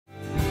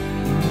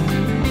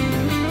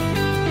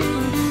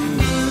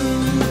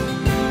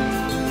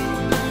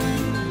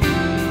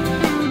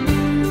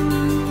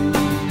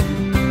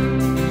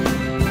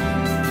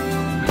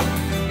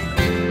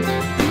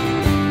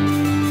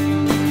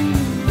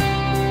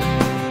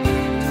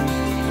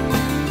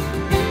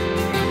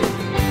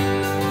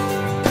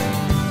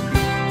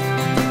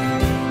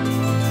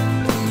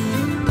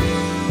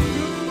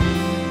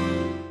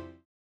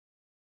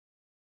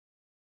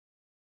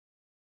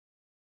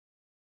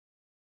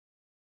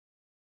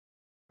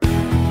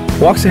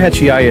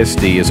Waxahachie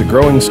ISD is a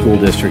growing school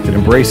district that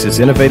embraces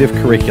innovative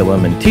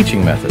curriculum and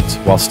teaching methods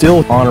while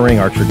still honoring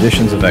our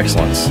traditions of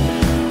excellence.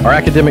 Our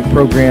academic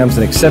programs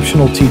and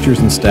exceptional teachers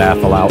and staff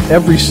allow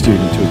every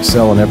student to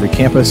excel on every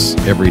campus,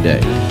 every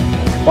day.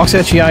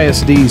 Waxahachie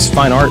ISD's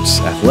fine arts,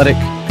 athletic,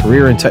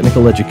 career and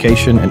technical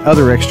education, and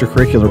other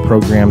extracurricular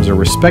programs are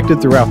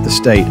respected throughout the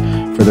state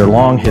for their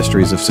long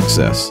histories of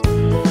success.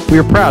 We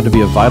are proud to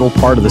be a vital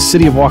part of the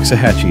city of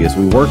Waxahachie as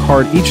we work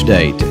hard each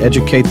day to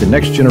educate the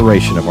next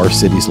generation of our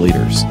city's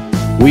leaders.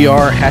 We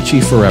are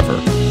Hatchie forever.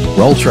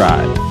 Roll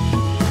Tide.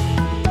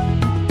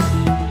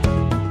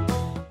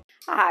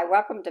 Hi,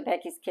 welcome to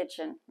Becky's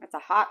Kitchen. It's a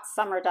hot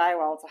summer day.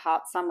 Well, it's a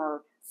hot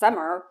summer,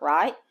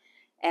 right?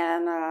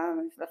 And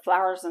the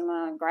flowers and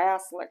the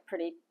grass look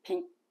pretty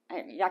pink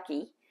and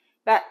yucky.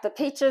 But the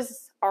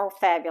peaches are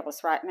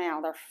fabulous right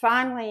now. They're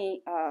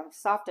finally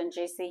soft and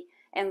juicy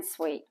and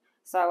sweet.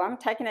 So I'm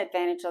taking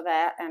advantage of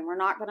that, and we're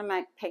not going to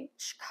make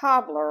peach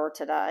cobbler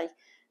today,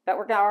 but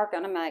we are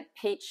going to make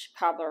peach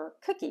cobbler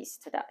cookies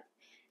today.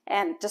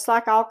 And just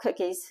like all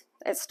cookies,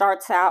 it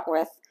starts out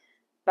with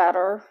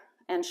butter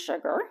and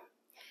sugar.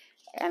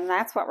 And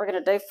that's what we're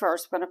going to do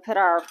first. We're going to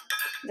put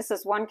this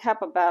is 1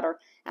 cup of butter,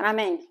 and I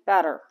mean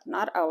butter,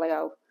 not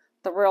oleo,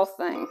 the real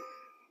thing,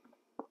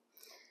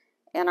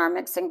 in our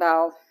mixing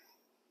bowl.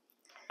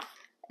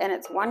 And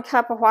it's 1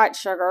 cup of white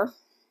sugar.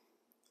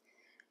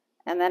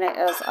 And then it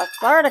is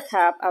 1/3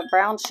 cup of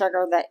brown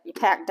sugar that you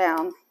pack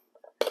down,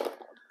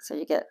 so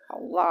you get a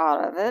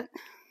lot of it.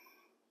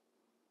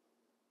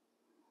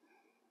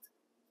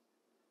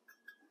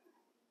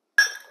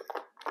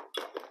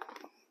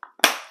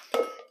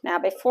 Now,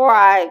 before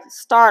I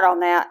start on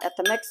that at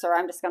the mixer,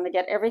 I'm just going to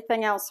get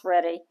everything else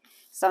ready.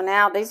 So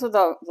now these are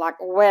the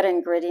wet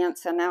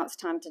ingredients, and now it's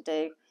time to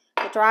do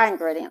the dry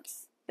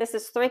ingredients. This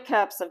is 3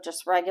 cups of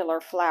just regular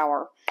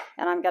flour,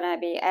 and I'm going to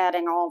be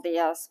adding all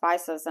the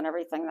spices and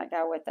everything that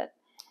go with it.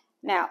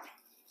 Now,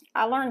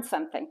 I learned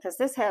something because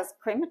this has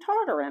cream of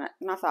tartar in it,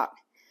 and I thought,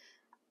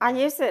 I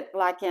use it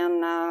like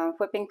in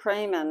whipping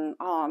cream and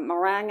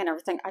meringue and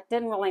everything. I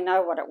didn't really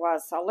know what it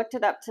was, so I looked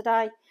it up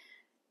today.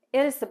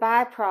 It is the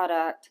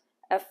byproduct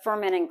of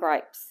fermenting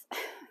grapes.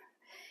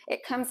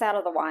 It comes out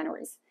of the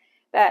wineries,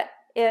 but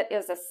it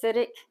is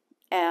acidic,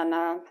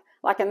 and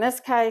like in this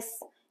case,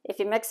 if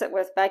you mix it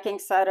with baking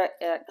soda,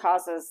 it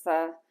causes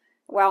the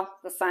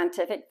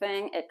scientific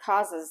thing, it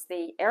causes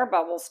the air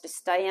bubbles to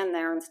stay in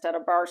there instead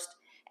of burst,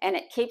 and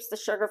it keeps the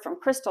sugar from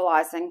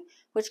crystallizing,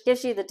 which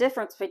gives you the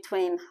difference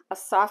between a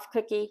soft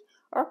cookie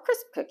or a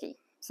crisp cookie.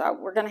 So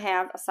we're going to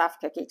have a soft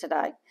cookie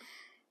today.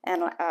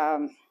 And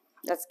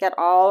let's get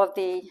all of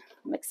the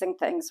mixing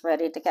things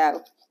ready to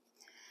go.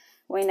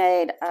 We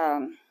need,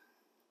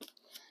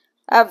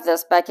 of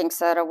this baking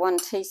soda, 1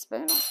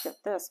 teaspoon. I'll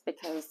get this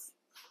because...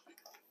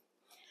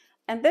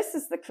 And this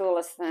is the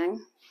coolest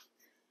thing.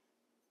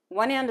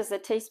 1 end is a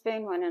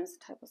teaspoon, 1 end is a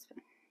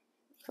tablespoon.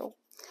 Cool.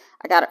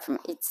 I got it from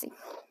Etsy.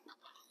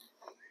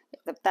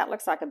 That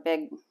looks like a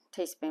big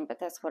teaspoon, but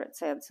that's what it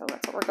said, so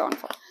that's what we're going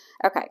for.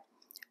 Okay,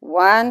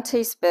 1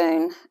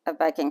 teaspoon of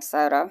baking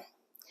soda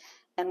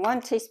and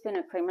 1 teaspoon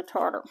of cream of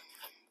tartar.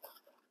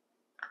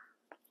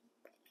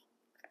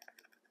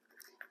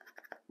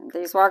 And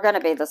these are going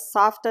to be the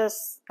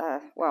softest,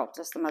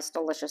 just the most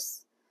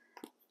delicious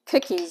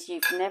cookies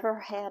you've never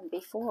had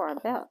before, I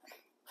bet.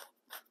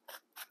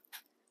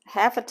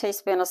 1/2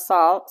 teaspoon of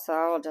salt, so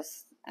I'll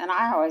just, and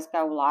I always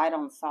go light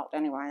on salt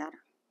anyway,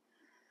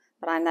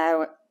 but I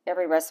know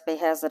every recipe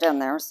has it in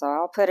there, so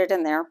I'll put it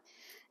in there.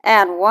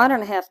 And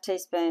 1½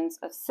 teaspoons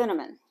of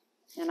cinnamon,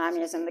 and I'm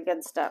using the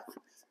good stuff,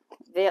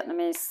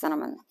 Vietnamese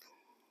cinnamon.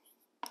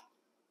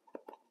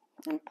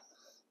 And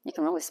you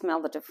can really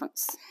smell the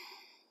difference.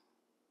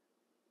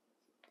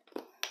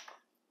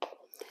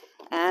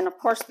 And of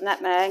course the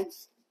nutmeg.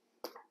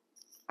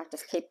 I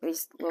just keep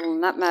these little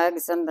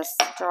nutmegs in this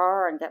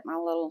jar and get my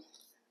little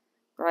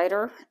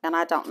grater. And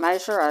I don't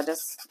measure, I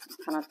just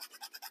kind of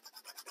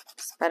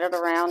spread it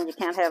around. You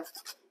can't have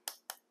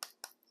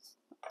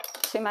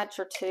too much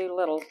or too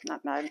little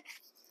nutmeg.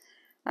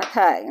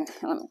 Okay,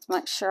 let me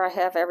make sure I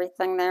have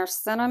everything there.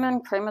 Cinnamon,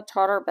 cream of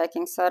tartar,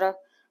 baking soda,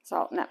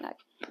 salt, nutmeg.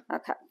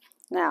 Okay,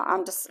 now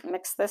I'm just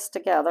mix this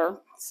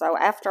together. So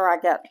after I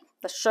get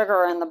the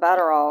sugar and the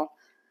butter all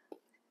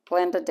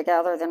blended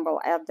together, then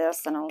we'll add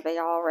this and it'll be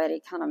already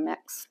kind of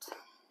mixed.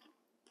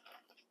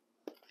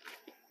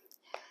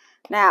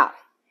 Now,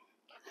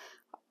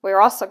 we're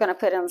also going to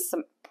put in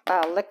some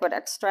liquid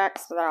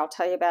extracts that I'll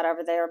tell you about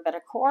over there, but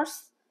of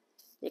course,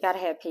 you got to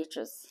have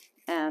peaches.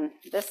 And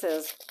this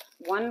is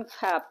 1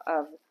 cup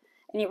of,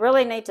 and you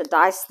really need to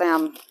dice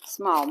them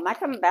small.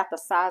 Make them about the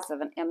size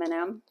of an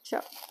M&M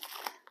chip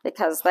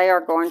because they are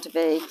going to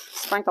be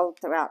sprinkled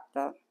throughout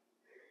the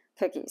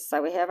cookies.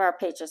 So we have our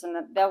peaches, and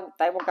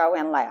they will go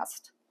in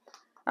last.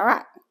 All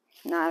right,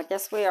 now I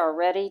guess we are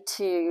ready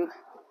to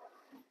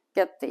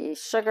get the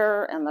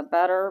sugar and the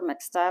butter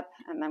mixed up,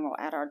 and then we'll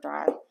add our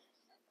dry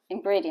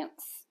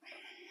ingredients.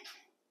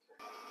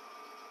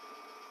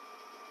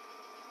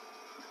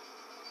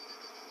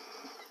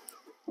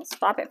 We'll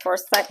stop it for a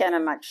second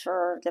and make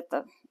sure, get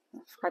the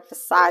Scrape the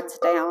sides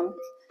down.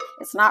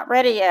 It's not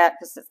ready yet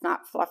because it's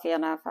not fluffy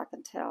enough, I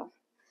can tell.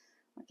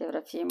 I'll give it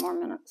a few more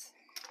minutes.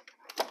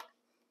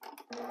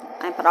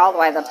 And put all the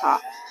way to the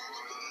top.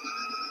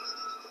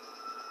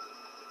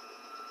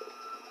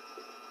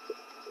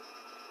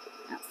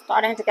 It's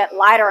starting to get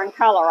lighter in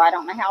color. I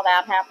don't know how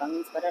that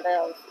happens, but it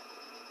is.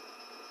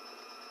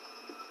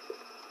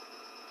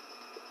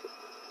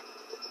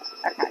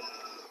 Okay.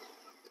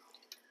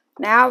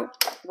 Now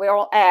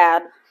we'll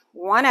add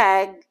 1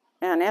 egg,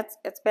 and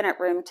it's been at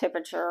room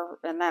temperature,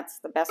 and that's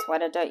the best way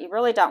to do it. You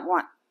really don't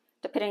want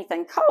to put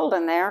anything cold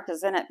in there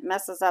because then it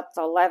messes up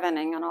the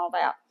leavening and all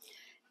that.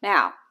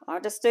 Now,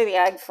 I'll just do the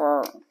egg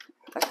for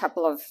a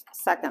couple of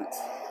seconds.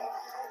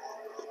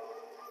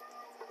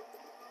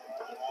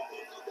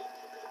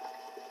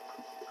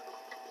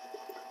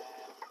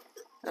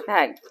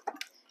 Okay,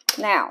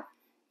 now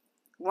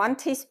 1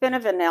 teaspoon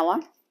of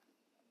vanilla.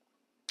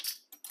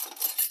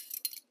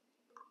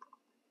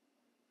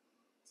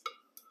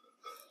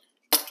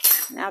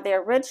 Now the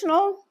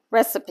original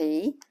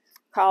recipe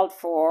called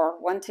for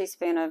 1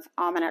 teaspoon of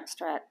almond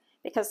extract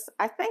because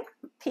I think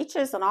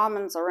peaches and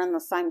almonds are in the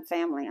same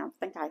family. I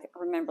think I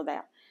remember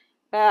that.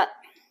 But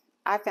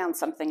I found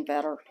something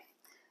better.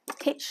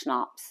 Peach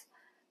schnapps.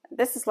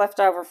 This is left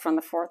over from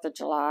the 4th of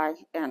July,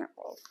 and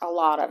a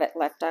lot of it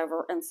left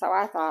over. And so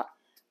I thought,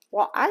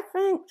 well, I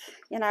think,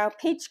 you know,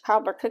 peach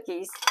cobbler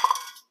cookies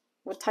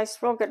would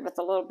taste real good with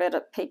a little bit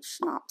of peach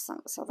schnapps in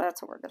it. So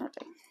that's what we're going to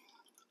do.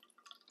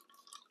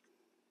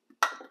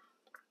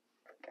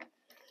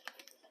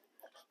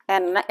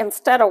 And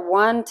instead of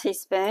 1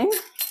 teaspoon,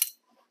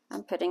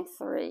 I'm putting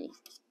 3.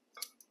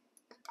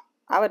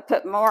 I would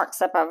put more,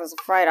 except I was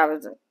afraid I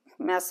would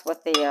mess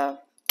with the,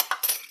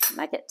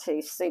 make it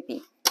too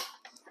soupy.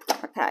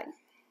 Okay.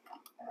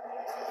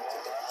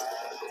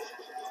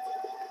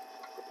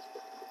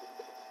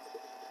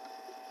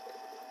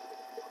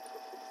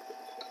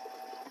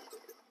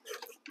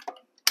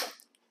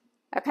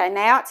 Okay,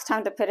 now it's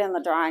time to put in the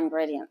dry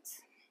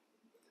ingredients.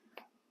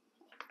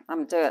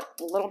 I'm going to do it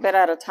a little bit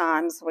at a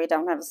time so we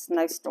don't have a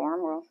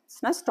snowstorm. Well,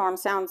 snowstorm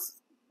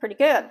sounds pretty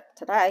good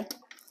today.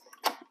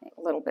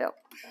 A little bit.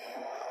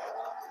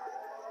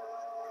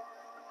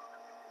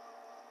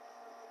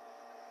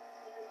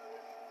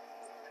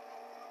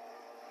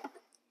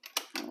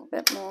 A little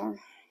bit more.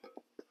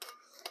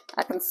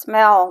 I can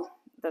smell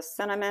the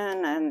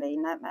cinnamon and the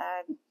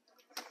nutmeg.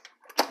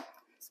 It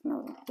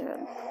smells good.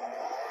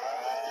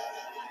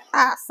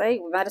 Ah, see,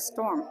 we made a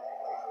storm.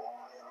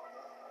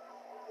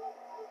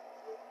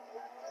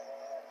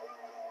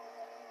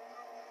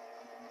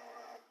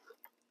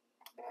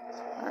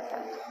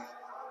 Okay.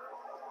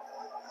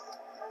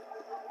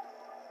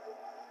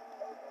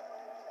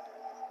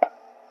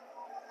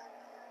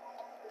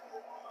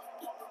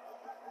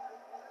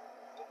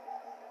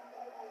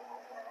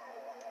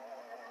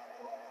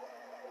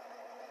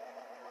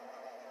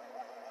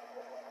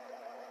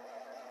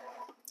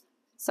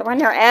 So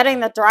when you're adding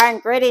the dry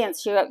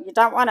ingredients, you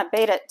don't want to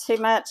beat it too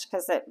much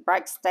because it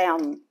breaks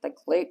down the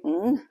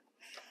gluten,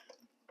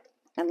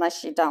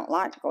 unless you don't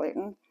like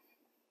gluten.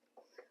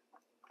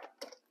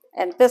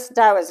 And this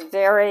dough is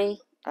very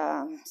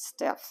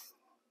stiff.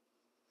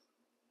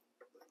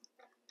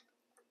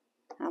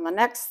 And the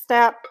next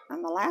step,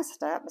 and the last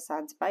step,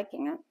 besides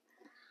baking it,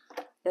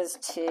 is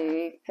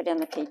to put in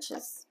the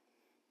peaches.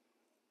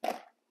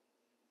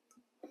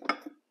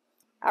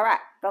 All right,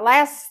 the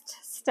last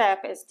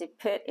step is to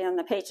put in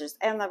the peaches.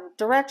 And the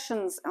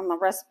directions on the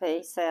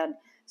recipe said,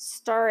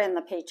 stir in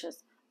the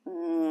peaches.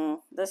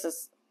 This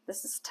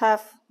is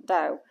tough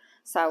dough.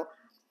 So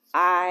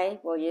I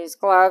will use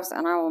gloves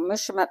and I will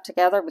mush them up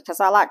together because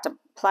I like to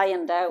play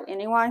in dough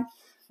anyway.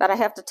 But I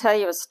have to tell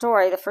you a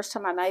story. The first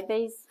time I made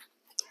these,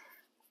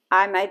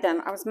 I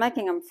was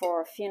making them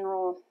for a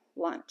funeral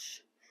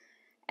lunch.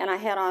 And I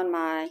had on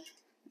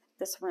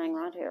this ring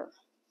right here.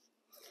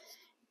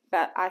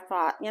 But I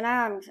thought, you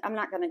know, I'm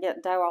not going to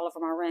get dough all over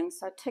my ring.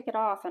 So I took it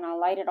off and I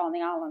laid it on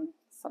the island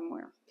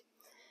somewhere.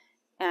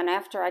 And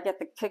after I get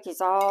the cookies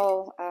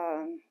all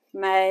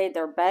made,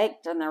 they're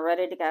baked and they're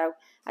ready to go,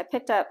 I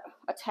picked up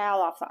a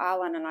towel off the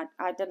island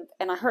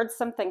and I heard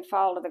something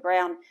fall to the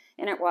ground,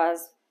 and it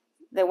was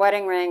the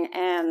wedding ring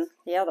and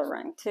the other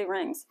ring, 2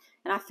 rings.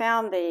 And I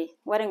found the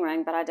wedding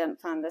ring, but I didn't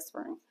find this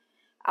ring.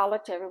 I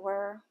looked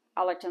everywhere.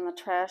 I looked in the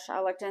trash.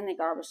 I looked in the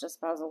garbage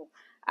disposal.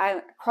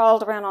 I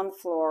crawled around on the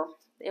floor.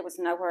 It was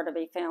nowhere to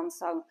be found,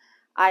 so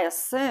I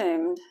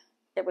assumed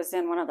it was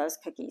in one of those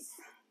cookies.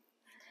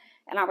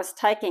 And I was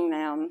taking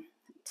them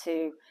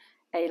to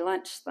a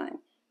lunch thing,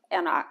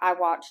 and I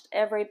watched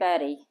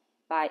everybody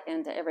bite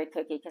into every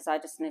cookie because I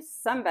just knew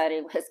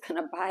somebody was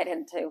going to bite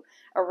into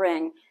a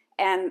ring.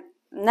 And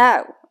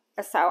no.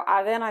 So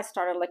then I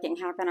started looking,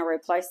 how can I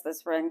replace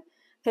this ring?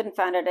 Couldn't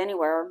find it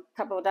anywhere. A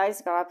couple of days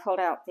ago, I pulled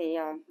out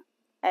the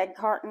egg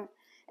carton,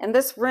 and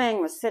this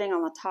ring was sitting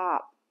on the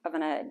top of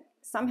an egg.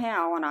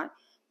 Somehow, when I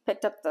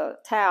picked up the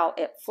towel,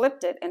 it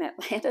flipped it, and it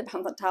landed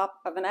on the top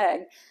of an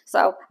egg.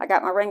 So I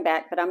got my ring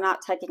back, but I'm not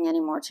taking any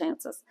more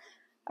chances.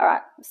 All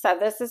right, so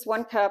this is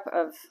 1 cup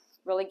of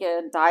really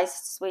good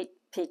diced sweet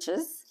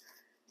peaches.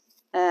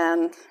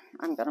 And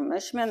I'm going to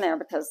mush them in there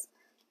because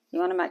you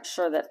want to make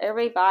sure that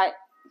every bite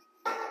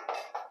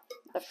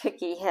of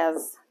cookie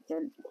has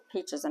good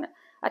peaches in it.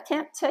 I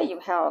can't tell you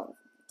how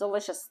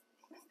delicious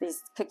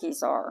these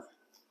cookies are.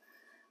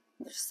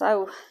 They're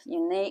so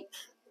unique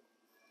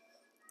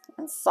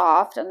and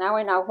soft, and now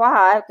we know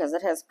why, because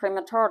it has cream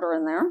of tartar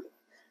in there.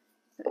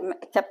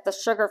 It kept the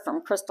sugar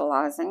from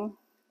crystallizing.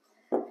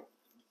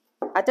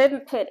 I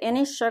didn't put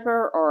any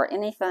sugar or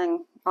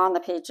anything on the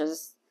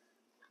peaches.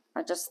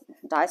 I just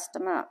diced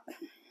them up.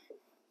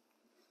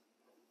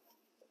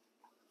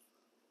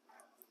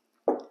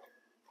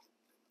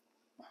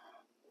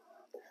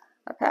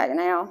 Okay,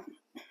 now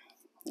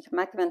you can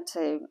make them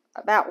into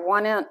about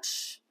 1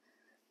 inch.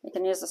 You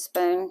can use a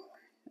spoon,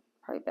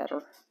 probably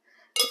better,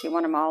 if you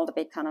want them all to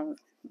be kind of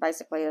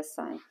basically the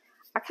same.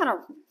 I kind of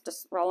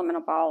just roll them in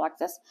a ball like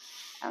this,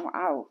 and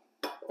I'll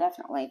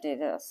definitely do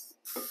this.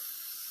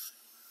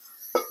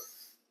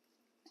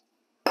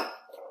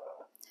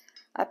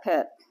 I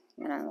put,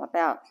 you know,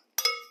 about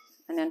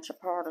 1 inch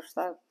apart or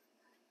so.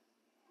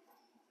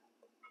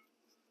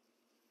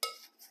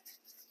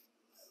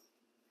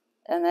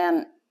 And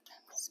then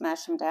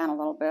smash them down a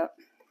little bit.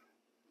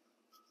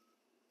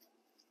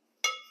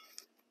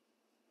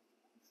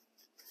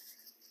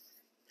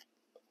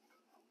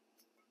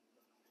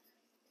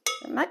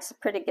 It makes a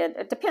pretty good,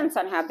 it depends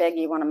on how big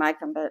you want to make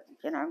them, but,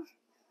 you know,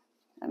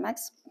 it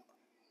makes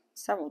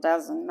several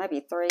dozen,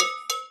 maybe 3.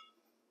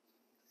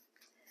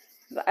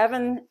 The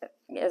oven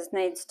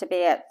needs to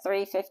be at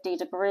 350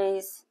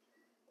 degrees,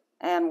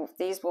 and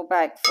these will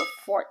bake for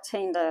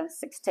 14 to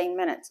 16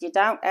 minutes. You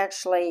don't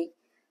actually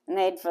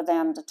need for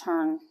them to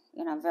turn,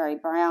 you know, very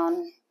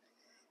brown.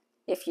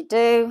 If you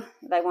do,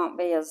 they won't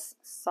be as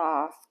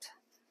soft,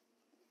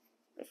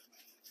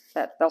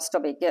 but they'll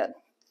still be good.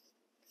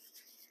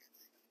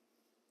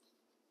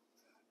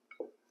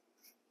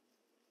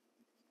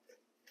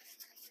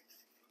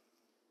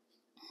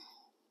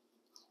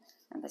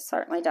 And they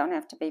certainly don't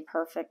have to be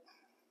perfect.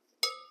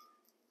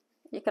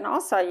 You can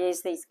also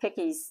use these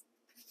cookies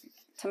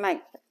to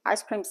make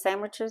ice cream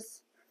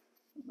sandwiches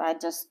by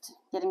just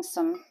getting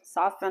some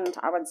softened,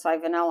 I would say,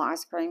 vanilla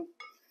ice cream,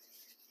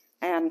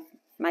 and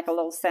make a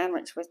little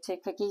sandwich with 2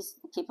 cookies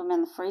and keep them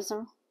in the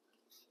freezer.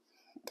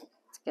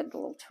 It's a good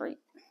little treat.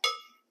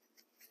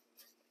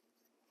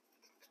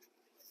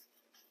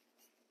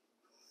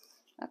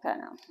 Okay,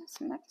 now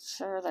let's make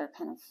sure they're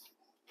kind of,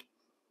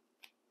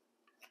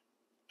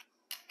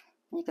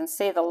 you can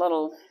see the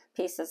little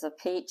pieces of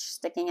peach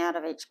sticking out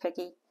of each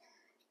cookie,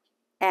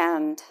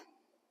 and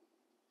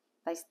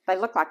they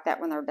look like that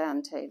when they're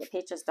done too. The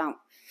peaches don't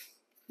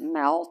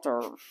melt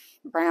or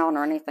brown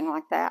or anything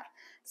like that.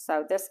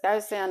 So this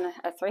goes in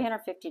a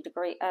 350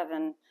 degree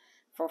oven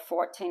for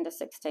 14 to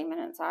 16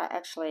 minutes. I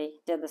actually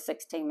did the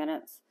 16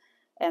 minutes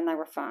and they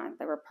were fine.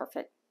 They were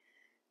perfect.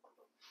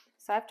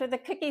 So after the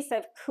cookies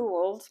have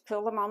cooled,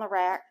 cool them on the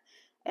rack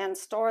and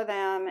store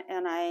them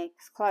in a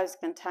closed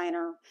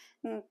container.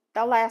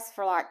 They'll last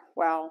for like,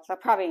 well, they'll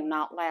probably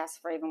not last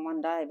for even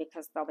 1 day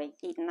because they'll be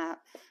eaten up,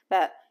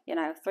 but you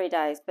know, 3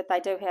 days. But they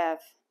do have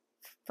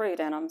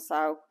fruit in them,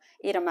 so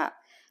eat them up.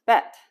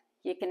 But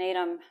you can eat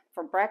them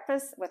for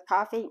breakfast with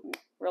coffee.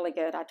 Really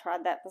good. I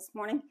tried that this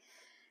morning.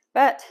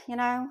 But, you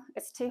know,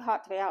 it's too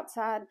hot to be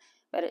outside,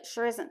 but it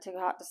sure isn't too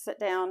hot to sit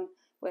down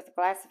with a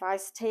glass of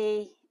iced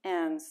tea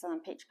and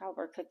some Peach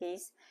Cobler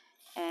cookies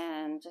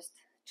and just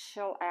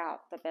chill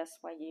out the best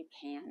way you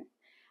can.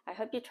 I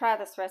hope you try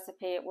this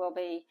recipe. It will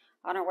be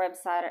on our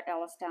website at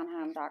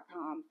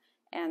ellistownhome.com.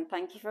 And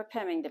thank you for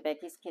coming to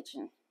Becky's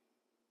Kitchen.